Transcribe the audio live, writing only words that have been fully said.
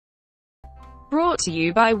Brought to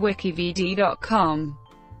you by WikiVidi.com.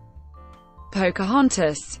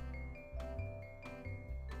 Pocahontas.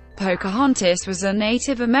 Pocahontas was a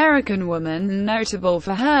Native American woman notable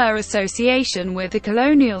for her association with the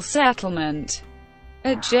colonial settlement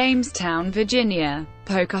at Jamestown, Virginia.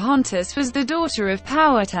 Pocahontas was the daughter of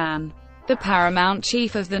Powhatan, the paramount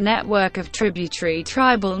chief of the network of tributary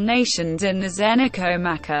tribal nations in the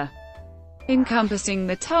Tsenacommacah, encompassing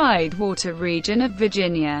the Tidewater region of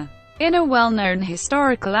Virginia. In a well-known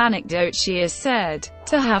historical anecdote, she is said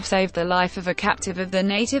to have saved the life of a captive of the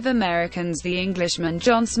Native Americans, the Englishman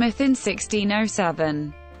John Smith, in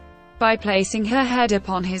 1607, by placing her head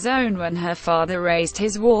upon his own when her father raised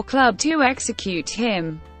his war club to execute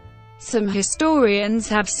him. Some historians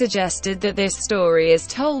have suggested that this story as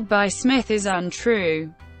told by Smith is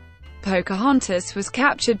untrue. Pocahontas was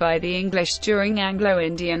captured by the English during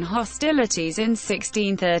Anglo-Indian hostilities in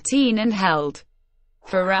 1613 and held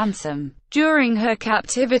for ransom. During her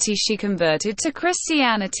captivity she converted to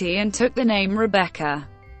Christianity and took the name Rebecca.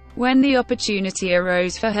 When the opportunity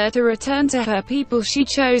arose for her to return to her people, she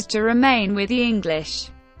chose to remain with the English.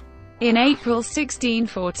 In April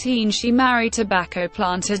 1614 she married tobacco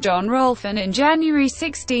planter John Rolfe, and in January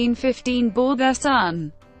 1615 bore their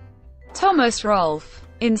son, Thomas Rolfe.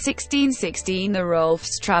 In 1616 the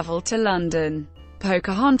Rolfes travelled to London.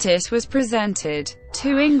 Pocahontas was presented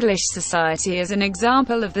to English society as an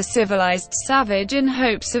example of the civilized savage in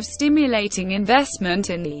hopes of stimulating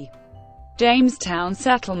investment in the Jamestown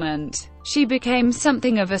settlement. She became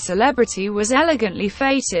something of a celebrity, was elegantly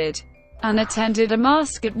feted, and attended a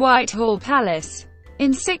masque at Whitehall Palace.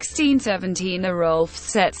 In 1617 the Rolfes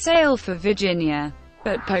set sail for Virginia,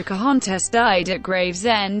 but Pocahontas died at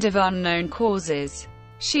Gravesend of unknown causes.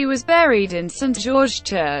 She was buried in St. George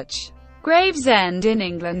Church, Gravesend in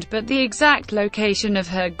England, but the exact location of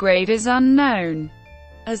her grave is unknown,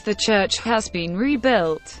 as the church has been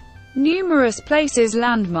rebuilt. Numerous places,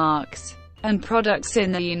 landmarks, and products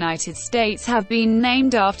in the United States have been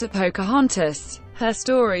named after Pocahontas. Her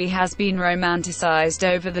story has been romanticized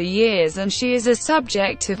over the years, and she is a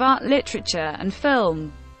subject of art, literature, and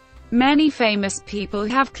film. Many famous people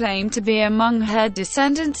have claimed to be among her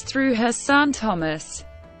descendants through her son Thomas,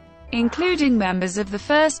 including members of the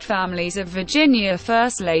first families of Virginia,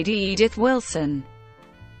 First Lady Edith Wilson,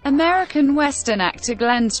 American Western actor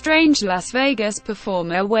Glenn Strange, Las Vegas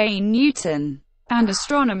performer Wayne Newton, and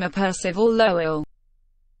astronomer Percival Lowell.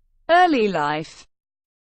 Early life.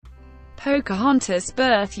 Pocahontas'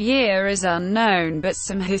 birth year is unknown, but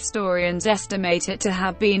some historians estimate it to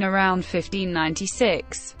have been around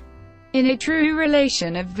 1596. In A True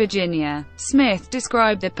Relation of Virginia, Smith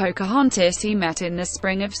described the Pocahontas he met in the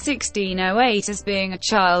spring of 1608 as being a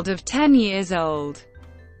child of 10 years old.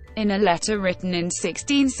 In a letter written in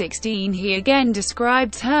 1616 he again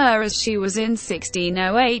described her as she was in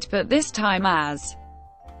 1608, but this time as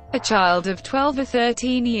a child of 12 or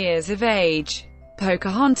 13 years of age.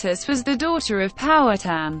 Pocahontas was the daughter of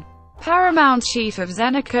Powhatan, paramount chief of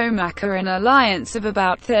Tsenacommacah, an alliance of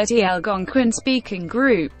about 30 Algonquin-speaking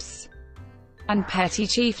groups and petty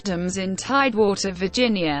chiefdoms in Tidewater,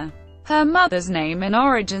 Virginia. Her mother's name and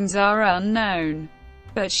origins are unknown,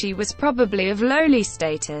 but she was probably of lowly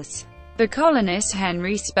status. The colonist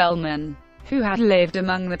Henry Spelman, who had lived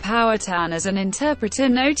among the Powhatan as an interpreter,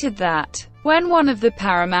 noted that when one of the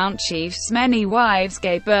paramount chief's many wives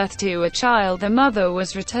gave birth to a child, the mother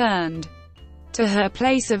was returned to her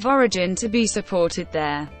place of origin to be supported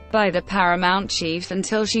there by the paramount chief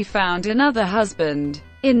until she found another husband.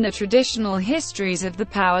 In the traditional histories of the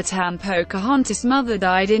Powhatan, Pocahontas' mother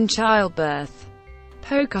died in childbirth.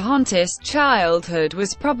 Pocahontas' childhood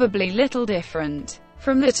was probably little different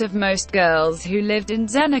from that of most girls who lived in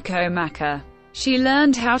Tsenacommacah. She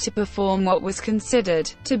learned how to perform what was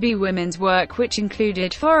considered to be women's work, which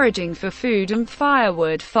included foraging for food and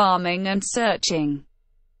firewood, farming, and searching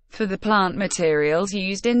for the plant materials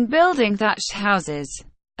used in building thatched houses.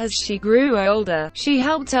 As she grew older, she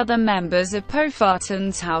helped other members of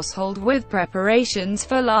Powhatan's household with preparations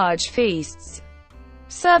for large feasts.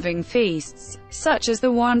 Serving feasts, such as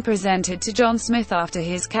the one presented to John Smith after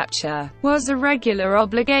his capture, was a regular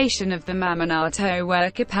obligation of the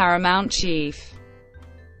Mamanato paramount chief.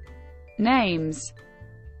 Names.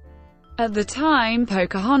 At the time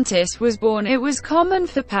Pocahontas was born, it was common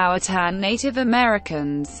for Powhatan Native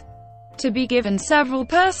Americans to be given several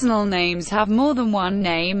personal names, have more than one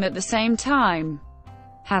name at the same time,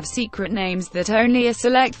 have secret names that only a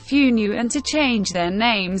select few knew, and to change their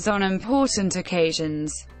names on important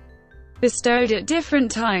occasions. Bestowed at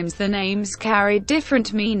different times, the names carried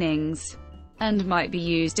different meanings and might be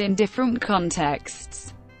used in different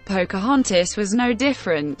contexts. Pocahontas was no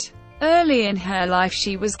different. Early in her life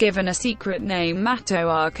she was given a secret name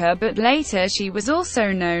Matoaka, but later she was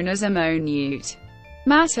also known as Ammonute.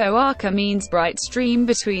 Matoaka means bright stream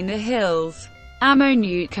between the hills.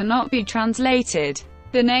 Ammonute cannot be translated.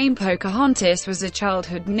 The name Pocahontas was a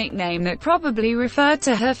childhood nickname that probably referred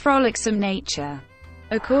to her frolicsome nature.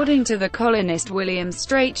 According to the colonist William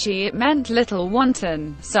Strachey, it meant little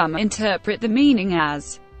wanton. Some interpret the meaning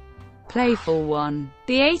as playful one.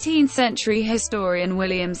 The 18th century historian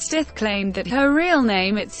William Stith claimed that her real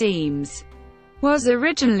name, it seems, was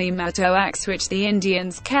originally Matoax, which the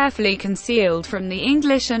Indians carefully concealed from the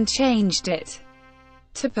English and changed it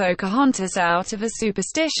to Pocahontas out of a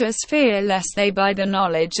superstitious fear lest they, by the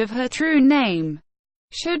knowledge of her true name,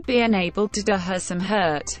 should be enabled to do her some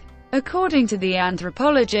hurt. According to the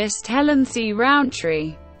anthropologist Helen C.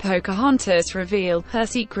 Rountree, Pocahontas revealed her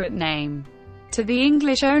secret name to the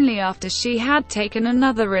English only after she had taken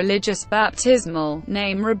another religious baptismal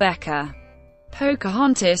name, Rebecca.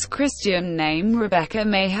 Pocahontas' Christian name Rebecca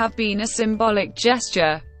may have been a symbolic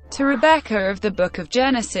gesture to Rebecca of the Book of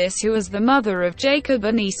Genesis, who was the mother of Jacob,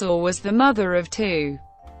 and Esau was the mother of two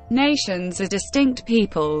nations or distinct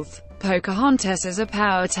peoples. Pocahontas as a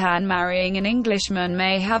Powhatan marrying an Englishman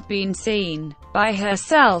may have been seen by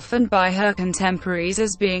herself and by her contemporaries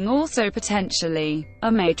as being also potentially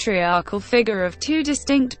a matriarchal figure of two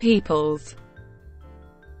distinct peoples.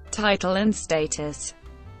 Title and status.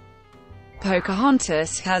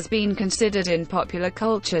 Pocahontas has been considered in popular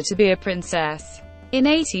culture to be a princess. In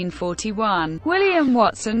 1841, William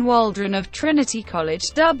Watson Waldron of Trinity College,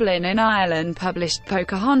 Dublin in Ireland published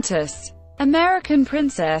Pocahontas, American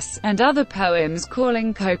Princess, and other poems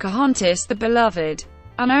calling Pocahontas the beloved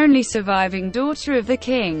and only surviving daughter of the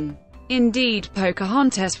king. Indeed,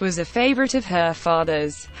 Pocahontas was a favorite of her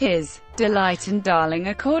father's, his delight and darling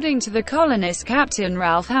according to the colonist Captain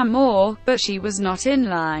Ralph Hammore, but she was not in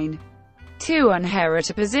line to inherit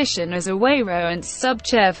a position as a Wayrowant's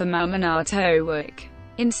sub-chair for Maumanatowick.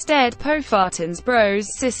 Instead, Powhatan's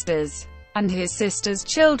bros, sisters, and his sisters'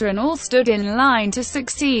 children all stood in line to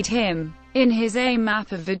succeed him. In his A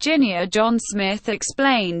Map of Virginia, John Smith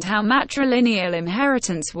explained how matrilineal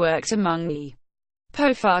inheritance worked among the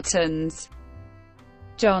Powhatans.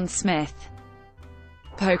 John Smith.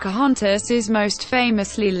 Pocahontas is most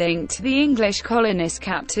famously linked to the English colonist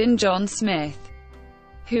Captain John Smith,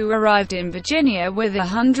 who arrived in Virginia with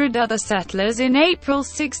 100 other settlers in April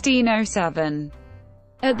 1607,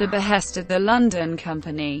 at the behest of the London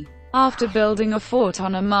Company. After building a fort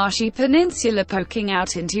on a marshy peninsula poking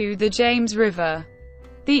out into the James River,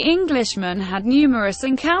 the Englishman had numerous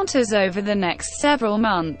encounters over the next several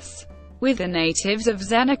months with the natives of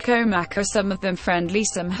Tsenacommacah, some of them friendly,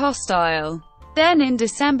 some hostile. Then in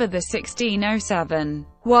December 1607,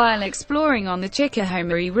 while exploring on the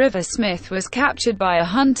Chickahominy River, Smith was captured by a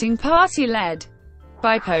hunting party led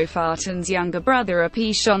by Powhatan's younger brother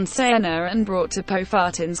Apishon-Sena and brought to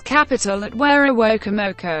Powhatan's capital at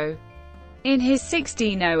Werowocomoco. In his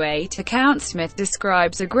 1608 account, Smith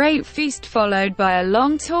describes a great feast followed by a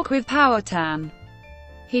long talk with Powhatan.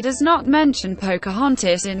 He does not mention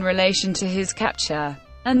Pocahontas in relation to his capture,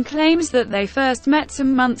 and claims that they first met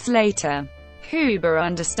some months later. Huber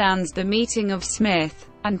understands the meeting of Smith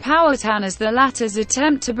and Powhatan as the latter's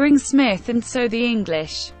attempt to bring Smith and so the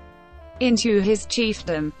English into his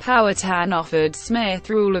chiefdom. Powhatan offered Smith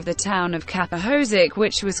rule of the town of Cappahozic,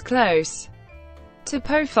 which was close to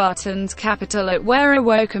Powhatan's capital at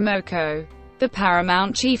Werowocomoco. The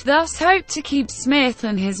paramount chief thus hoped to keep Smith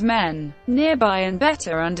and his men nearby and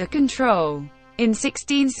better under control. In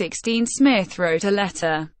 1616, Smith wrote a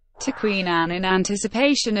letter to Queen Anne in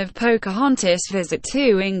anticipation of Pocahontas' visit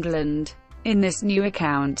to England. In this new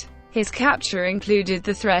account, his capture included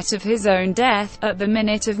the threat of his own death. "At the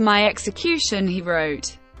minute of my execution," he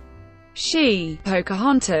wrote, "she,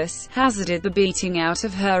 Pocahontas, hazarded the beating out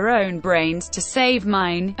of her own brains to save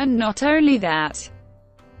mine, and not only that,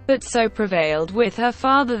 but so prevailed with her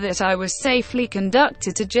father that I was safely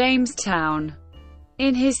conducted to Jamestown."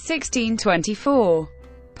 In his 1624,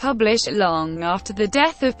 published long after the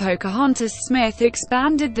death of Pocahontas, Smith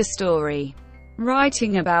expanded the story.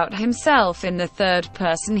 Writing about himself in the third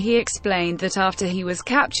person, he explained that after he was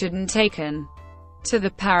captured and taken to the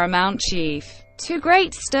paramount chief, 2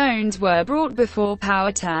 great stones were brought before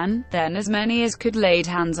Powhatan, then as many as could laid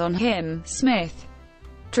hands on him. Smith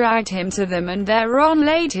dragged him to them and thereon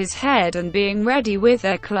laid his head, and being ready with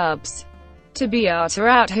their clubs to beat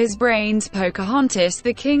out his brains, Pocahontas,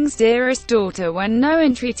 the king's dearest daughter, when no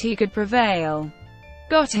entreaty could prevail,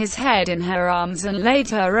 got his head in her arms and laid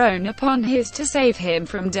her own upon his to save him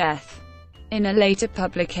from death. In a later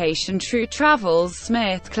publication, True Travels,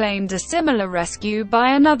 Smith claimed a similar rescue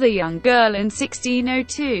by another young girl in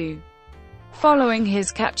 1602, following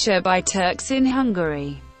his capture by Turks in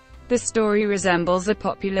Hungary. The story resembles a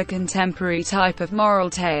popular contemporary type of moral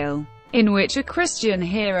tale, in which a Christian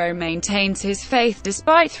hero maintains his faith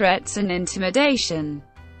despite threats and intimidation.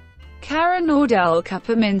 Karen Ordell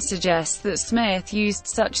Kupperman suggests that Smith used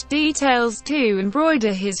such details to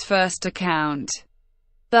embroider his first account,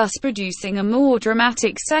 thus producing a more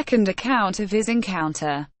dramatic second account of his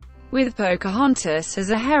encounter with Pocahontas as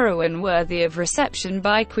a heroine worthy of reception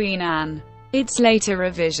by Queen Anne. Its later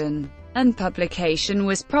revision and publication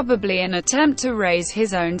was probably an attempt to raise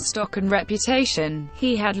his own stock and reputation.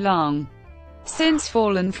 He had long since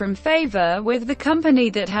fallen from favor with the company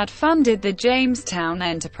that had funded the Jamestown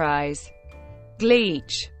enterprise.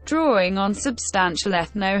 Gleach, drawing on substantial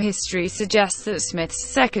ethno-history, suggests that Smith's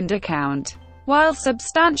second account, while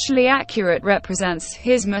substantially accurate, represents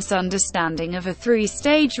his misunderstanding of a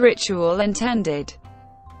three-stage ritual intended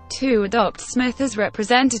to adopt Smith as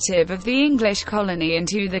representative of the English colony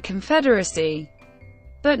into the Confederacy.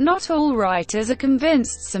 But not all writers are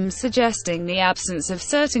convinced, some suggesting the absence of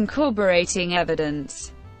certain corroborating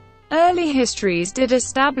evidence. Early histories did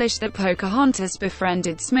establish that Pocahontas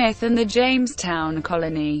befriended Smith and the Jamestown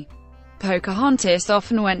colony. Pocahontas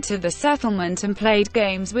often went to the settlement and played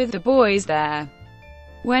games with the boys there.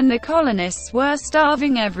 When the colonists were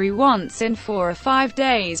starving every once in 4 or 5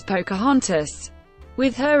 days, Pocahontas,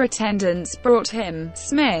 with her attendants, brought him,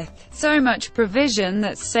 Smith, so much provision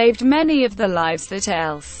that saved many of the lives that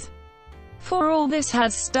else, for all this,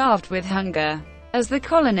 had starved with hunger. As the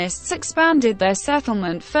colonists expanded their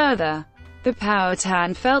settlement further, the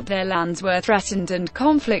Powhatan felt their lands were threatened and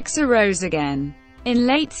conflicts arose again. In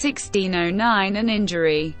late 1609, an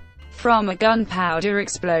injury from a gunpowder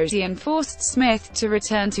explosion forced Smith to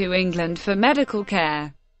return to England for medical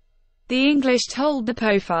care. The English told the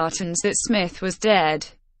Powhatans that Smith was dead.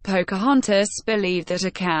 Pocahontas believed that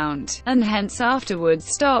account, and hence afterwards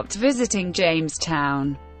stopped visiting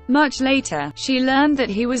Jamestown. Much later, she learned that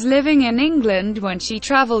he was living in England when she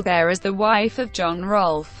traveled there as the wife of John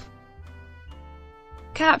Rolfe.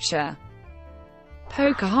 Capture.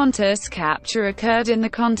 Pocahontas' capture occurred in the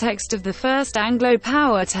context of the First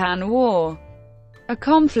Anglo-Powhatan War, a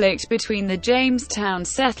conflict between the Jamestown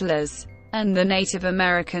settlers and the Native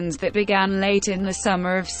Americans that began late in the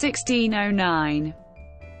summer of 1609.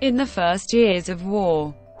 In the first years of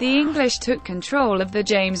war, the English took control of the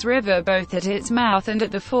James River both at its mouth and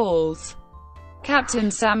at the falls. Captain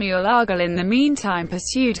Samuel Argall in the meantime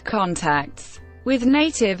pursued contacts with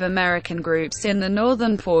Native American groups in the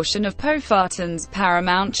northern portion of Powhatan's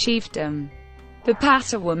paramount chiefdom. The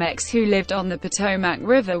Tsenacommacah, who lived on the Potomac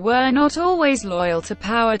River, were not always loyal to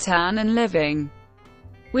Powhatan, and living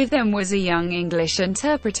with them was a young English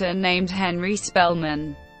interpreter named Henry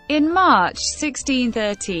Spelman. In March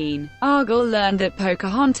 1613, Argall learned that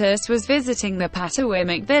Pocahontas was visiting the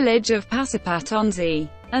Patawimac village of Passapatonzi,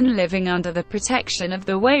 and living under the protection of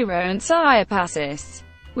the Wairants Iapassis.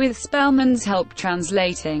 With Spelman's help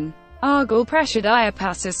translating, Argall pressured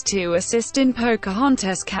Iapassis to assist in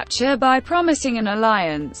Pocahontas' capture by promising an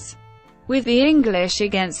alliance with the English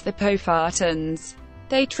against the Powhatans.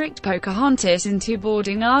 They tricked Pocahontas into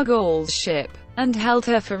boarding Argall's ship, and held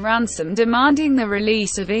her for ransom, demanding the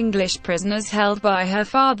release of English prisoners held by her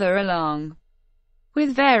father along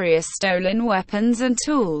with various stolen weapons and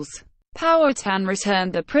tools. Powhatan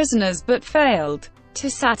returned the prisoners but failed to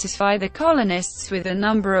satisfy the colonists with a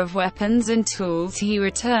number of weapons and tools he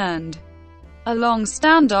returned. A long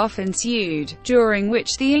standoff ensued, during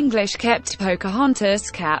which the English kept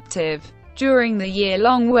Pocahontas captive. During the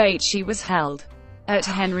year-long wait she was held at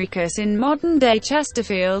Henricus in modern-day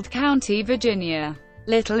Chesterfield County, Virginia.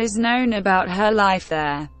 Little is known about her life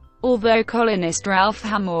there, although colonist Ralph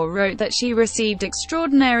Hamor wrote that she received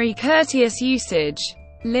extraordinary courteous usage.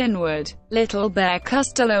 Linwood, Little Bear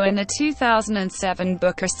Costello in a 2007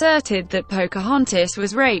 book asserted that Pocahontas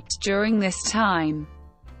was raped during this time,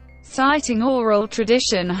 citing oral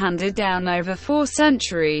tradition handed down over 4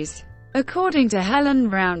 centuries. According to Helen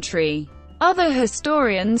Rountree, other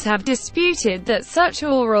historians have disputed that such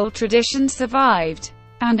oral tradition survived,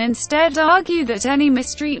 and instead argue that any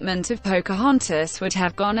mistreatment of Pocahontas would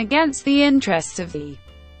have gone against the interests of the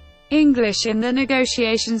English in the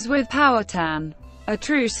negotiations with Powhatan. A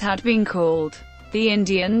truce had been called. The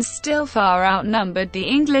Indians still far outnumbered the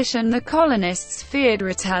English, and the colonists feared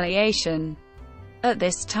retaliation. At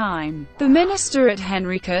this time, the minister at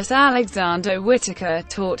Henricus, Alexander Whitaker,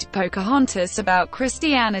 taught Pocahontas about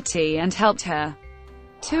Christianity and helped her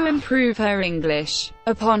to improve her English.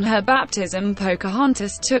 Upon her baptism,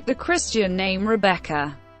 Pocahontas took the Christian name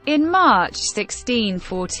Rebecca. In March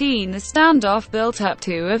 1614, the standoff built up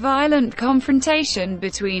to a violent confrontation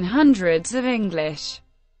between hundreds of English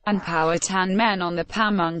and Powhatan men on the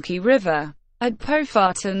Pamunkey River, at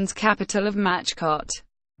Powhatan's capital of Matchcot.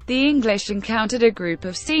 The English encountered a group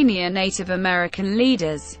of senior Native American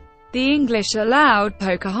leaders. The English allowed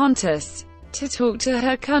Pocahontas to talk to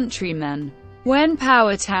her countrymen. When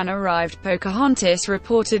Powhatan arrived, Pocahontas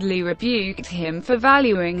reportedly rebuked him for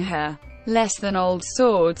valuing her less than old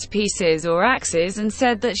swords, pieces or axes, and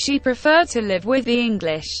said that she preferred to live with the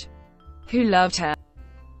English, who loved her.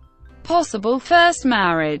 Possible first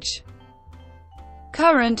marriage.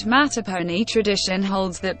 Current Mattapony tradition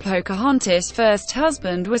holds that Pocahontas' first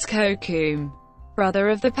husband was Kocoum, brother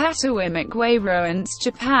of the Patawimek Wairowans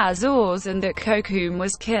Chapazors, and that Kocoum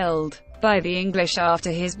was killed by the English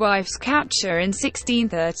after his wife's capture in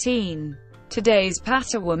 1613. Today's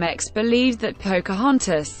Patawameks believe that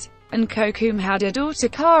Pocahontas and Kocoum had a daughter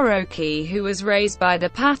Karoki, who was raised by the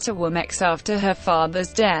Patawameks after her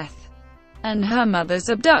father's death and her mother's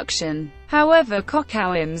abduction. However,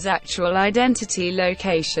 Kocoum's actual identity,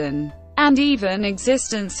 location, and even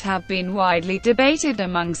existence have been widely debated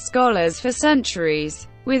among scholars for centuries,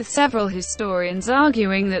 with several historians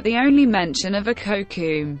arguing that the only mention of a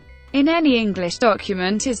Kocoum in any English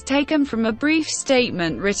document is taken from a brief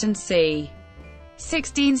statement written c.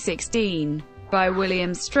 1616 by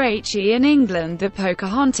William Strachey in England that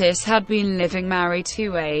Pocahontas had been living married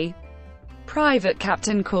to a private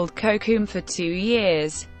captain called Kocoum for 2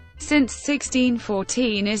 years, since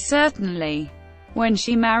 1614 is certainly when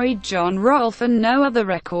she married John Rolfe, and no other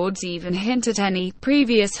records even hint at any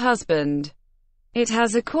previous husband. It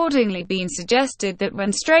has accordingly been suggested that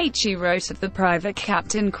when Strachey wrote of the private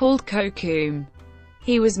captain called Kocoum,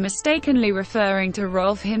 he was mistakenly referring to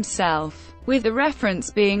Rolfe himself, with the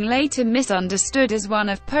reference being later misunderstood as one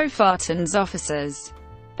of Powhatan's officers.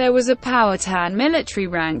 There was a Powhatan military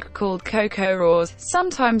rank called Arose,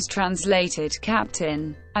 sometimes translated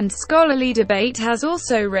captain, and scholarly debate has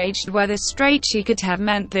also raged whether Strachey could have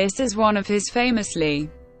meant this as one of his famously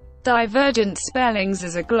divergent spellings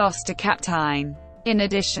as a gloss to captain. In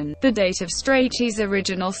addition, the date of Strachey's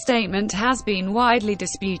original statement has been widely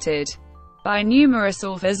disputed by numerous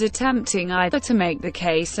authors attempting either to make the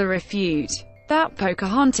case or refute that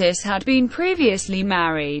Pocahontas had been previously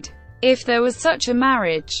married. If there was such a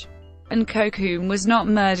marriage, and Kocoum was not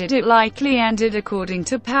murdered, it likely ended according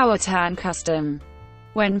to Powhatan custom,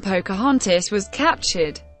 when Pocahontas was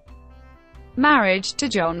captured. Marriage to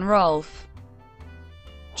John Rolfe.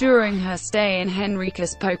 During her stay in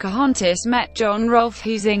Henricus, Pocahontas met John Rolfe,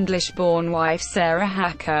 whose English-born wife Sarah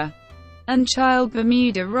Hacker and child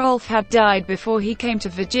Bermuda Rolfe had died before he came to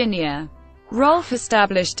Virginia. Rolfe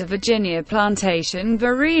established a Virginia plantation,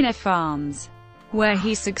 Verena Farms, where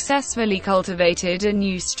he successfully cultivated a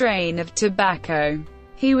new strain of tobacco.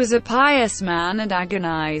 He was a pious man and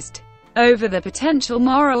agonized over the potential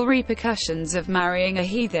moral repercussions of marrying a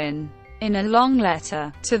heathen. In a long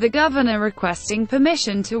letter to the governor requesting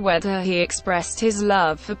permission to wed her, he expressed his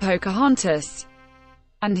love for Pocahontas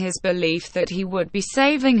and his belief that he would be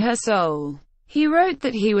saving her soul. He wrote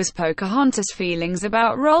that he was Pocahontas' feelings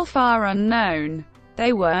about Rolfe are unknown.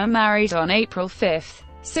 They were married on April 5,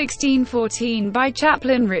 1614 by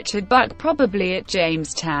Chaplain Richard Buck, probably at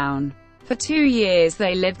Jamestown. For 2 years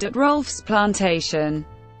they lived at Rolfe's plantation,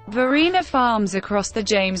 Verena Farms, across the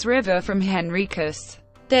James River from Henricus.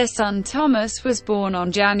 Their son Thomas was born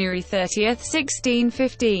on January 30,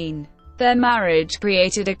 1615. Their marriage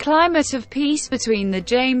created a climate of peace between the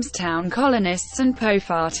Jamestown colonists and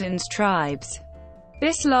Powhatan's tribes.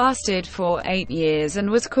 This lasted for 8 years and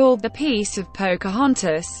was called the Peace of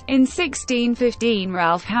Pocahontas. In 1615,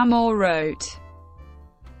 Ralph Hamor wrote,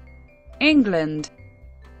 England.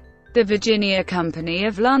 The Virginia Company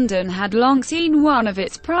of London had long seen one of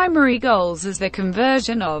its primary goals as the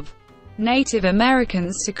conversion of Native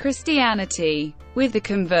Americans to Christianity, with the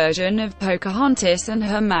conversion of Pocahontas and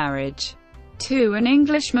her marriage to an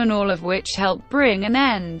Englishman, all of which helped bring an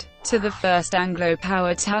end to the First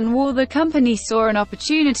Anglo-Powhatan War. The company saw an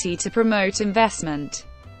opportunity to promote investment.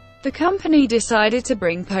 The company decided to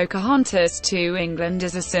bring Pocahontas to England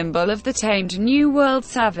as a symbol of the tamed New World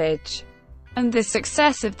savage and the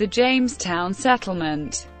success of the Jamestown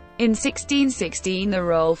settlement. In 1616, the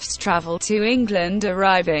Rolfes traveled to England,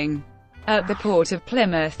 arriving at the port of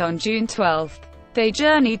Plymouth on June 12. They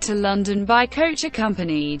journeyed to London by coach,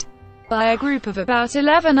 accompanied by a group of about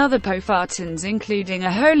 11 other Powhatans, including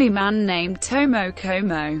a holy man named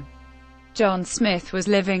Tsenacommacah. John Smith was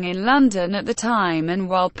living in London at the time, and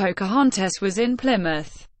while Pocahontas was in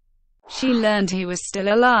Plymouth, she learned he was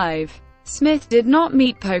still alive. Smith did not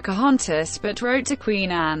meet Pocahontas but wrote to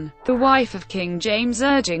Queen Anne, the wife of King James,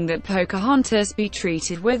 urging that Pocahontas be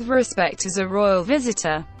treated with respect as a royal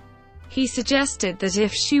visitor. He suggested that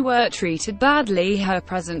if she were treated badly, her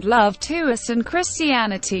present love to us and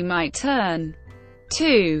Christianity might turn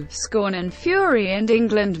to scorn and fury, and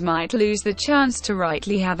England might lose the chance to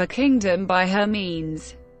rightly have a kingdom by her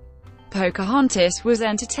means. Pocahontas was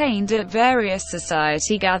entertained at various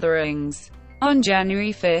society gatherings. On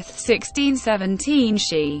January 5, 1617,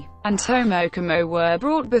 she and Tsenacommacah were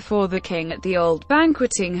brought before the king at the old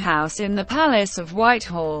banqueting house in the Palace of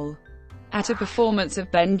Whitehall, at a performance of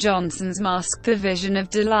Ben Jonson's masque The Vision of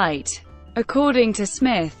Delight. According to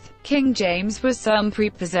Smith, King James was so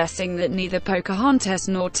prepossessing that neither Pocahontas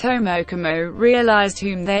nor Tsenacommacah realized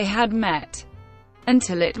whom they had met,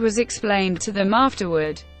 until it was explained to them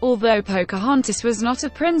afterward. Although Pocahontas was not a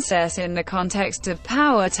princess in the context of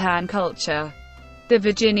Powhatan culture, the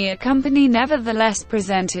Virginia Company nevertheless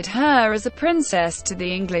presented her as a princess to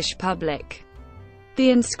the English public.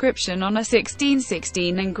 The inscription on a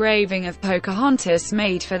 1616 engraving of Pocahontas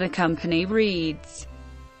made for the company reads,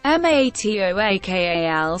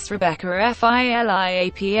 Matoakals Rebecca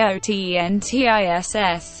Filiapotentis Prince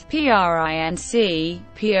Powhatan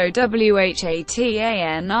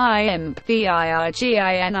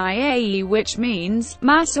Birginia, which means,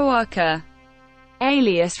 Matoaka,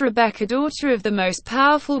 alias Rebecca, daughter of the most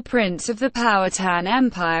powerful prince of the Powhatan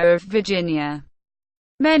Empire of Virginia.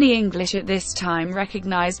 Many English at this time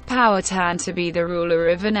recognized Powhatan to be the ruler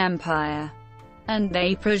of an empire, and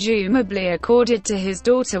they presumably accorded to his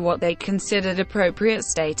daughter what they considered appropriate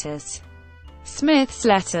status. Smith's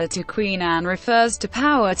letter to Queen Anne refers to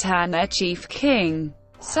Powhatan, their chief king.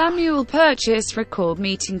 Samuel Purchas recalled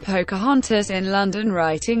meeting Pocahontas in London,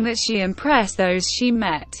 writing that she impressed those she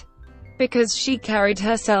met because she carried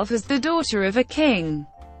herself as the daughter of a king.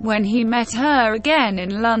 When he met her again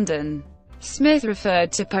in London, Smith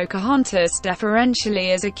referred to Pocahontas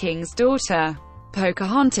deferentially as a king's daughter.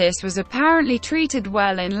 Pocahontas was apparently treated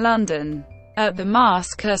well in London. At the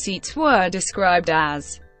masque, her seats were described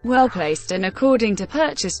as well-placed, and according to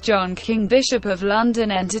Purchas, John King, Bishop of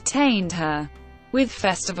London, entertained her with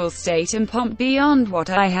festival state and pomp beyond what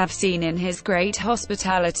I have seen in his great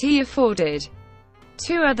hospitality afforded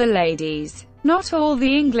to other ladies. Not all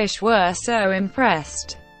the English were so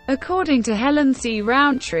impressed. According to Helen C.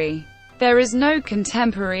 Rountree, there is no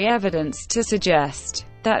contemporary evidence to suggest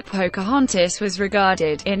that Pocahontas was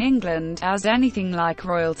regarded, in England, as anything like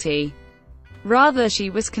royalty. Rather,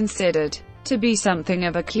 she was considered to be something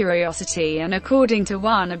of a curiosity, and according to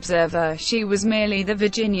one observer, she was merely the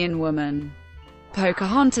Virginian woman.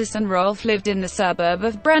 Pocahontas and Rolfe lived in the suburb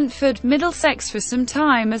of Brentford, Middlesex for some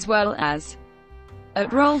time, as well as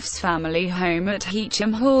at Rolfe's family home at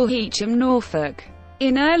Heacham Hall, Heacham, Norfolk.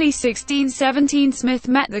 In early 1617, Smith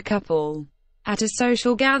met the couple at a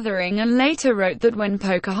social gathering, and later wrote that when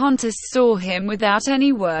Pocahontas saw him without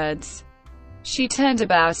any words, she turned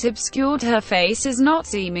about, obscured her face as not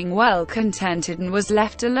seeming well contented, and was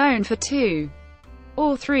left alone for 2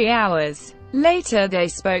 or 3 hours. Later they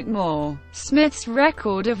spoke more. Smith's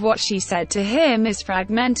record of what she said to him is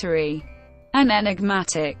fragmentary and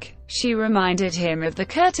enigmatic. She reminded him of the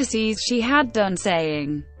courtesies she had done,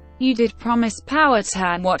 saying, "You did promise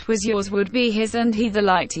Powhatan what was yours would be his, and he the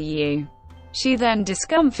like to you." She then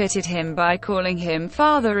discomfited him by calling him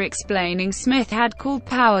father, explaining Smith had called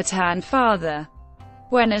Powhatan father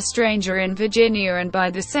when a stranger in Virginia, and by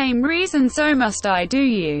the same reason so must I do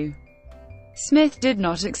you. Smith did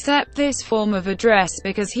not accept this form of address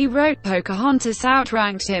because he wrote Pocahontas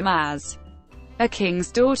outranked him as a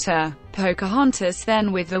king's daughter. Pocahontas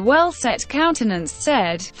then, with a well-set countenance,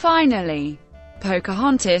 said, "Finally."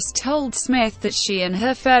 Pocahontas told Smith that she and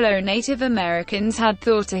her fellow Native Americans had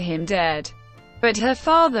thought him dead, but her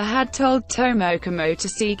father had told Tsenacommacah to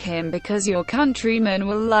seek him because your countrymen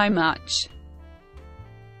will lie much.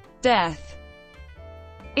 Death.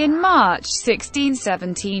 In March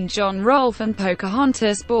 1617, John Rolfe and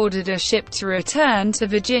Pocahontas boarded a ship to return to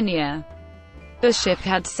Virginia. The ship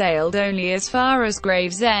had sailed only as far as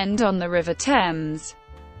Gravesend on the River Thames.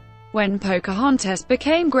 When Pocahontas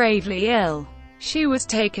became gravely ill, she was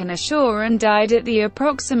taken ashore and died at the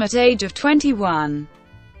approximate age of 21.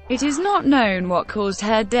 It is not known what caused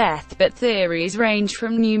her death, but theories range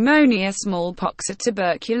from pneumonia, smallpox, or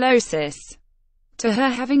tuberculosis, to her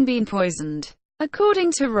having been poisoned.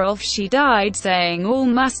 According to Rolfe, she died saying, "All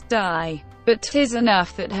must die, but 'tis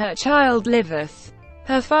enough that her child liveth."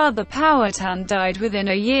 Her father Powhatan died within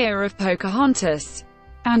a year of Pocahontas.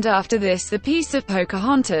 and after this the piece of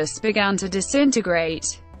Pocahontas began to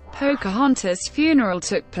disintegrate. Pocahontas' funeral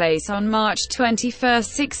took place on March 21,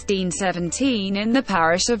 1617 in the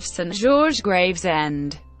parish of St. George,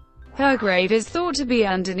 Gravesend. Her grave is thought to be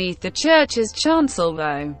underneath the church's chancel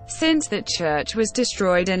though, since that church was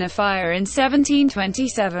destroyed in a fire in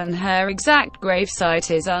 1727, her exact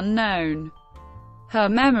gravesite is unknown. Her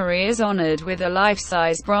memory is honored with a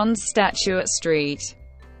life-size bronze statue at St.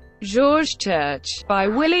 George Church, by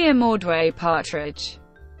William Ordway Partridge.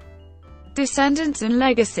 Descendants and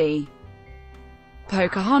legacy.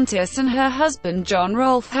 Pocahontas and her husband John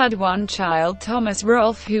Rolfe had one child, Thomas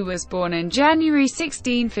Rolfe, who was born in January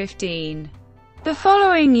 1615. The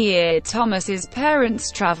following year, Thomas's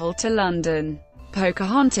parents traveled to London.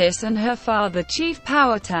 Pocahontas and her father, Chief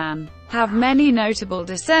Powhatan, have many notable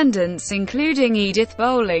descendants including Edith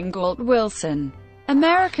Bolingbroke Wilson,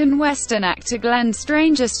 American Western actor Glenn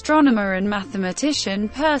Strange, astronomer and mathematician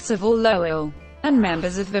Percival Lowell, and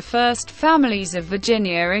members of the first families of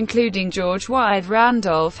Virginia including George Wythe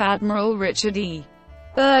Randolph, Admiral Richard E.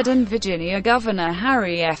 Byrd and Virginia Governor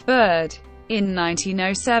Harry F. Byrd. In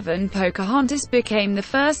 1907, Pocahontas became the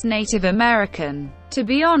first Native American to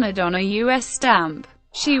be honored on a U.S. stamp.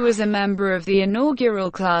 She was a member of the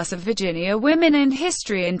inaugural class of Virginia Women in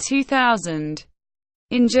History in 2000.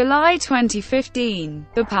 In July 2015,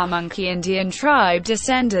 the Pamunkey Indian tribe,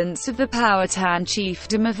 descendants of the Powhatan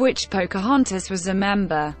chiefdom of which Pocahontas was a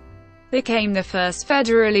member, became the first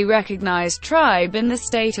federally recognized tribe in the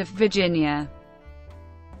state of Virginia.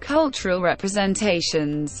 Cultural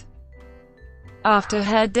representations. After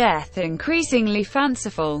her death, increasingly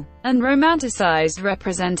fanciful and romanticized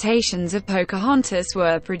representations of Pocahontas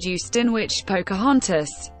were produced in which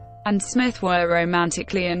Pocahontas and Smith were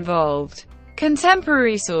romantically involved.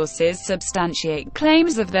 Contemporary sources substantiate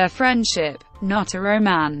claims of their friendship, not a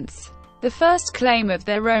romance. The first claim of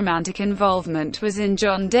their romantic involvement was in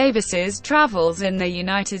John Davis's Travels in the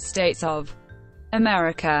United States of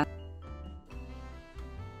America.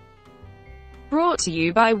 Brought to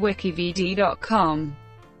you by WikiVidi.com.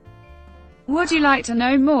 Would you like to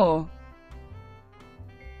know more?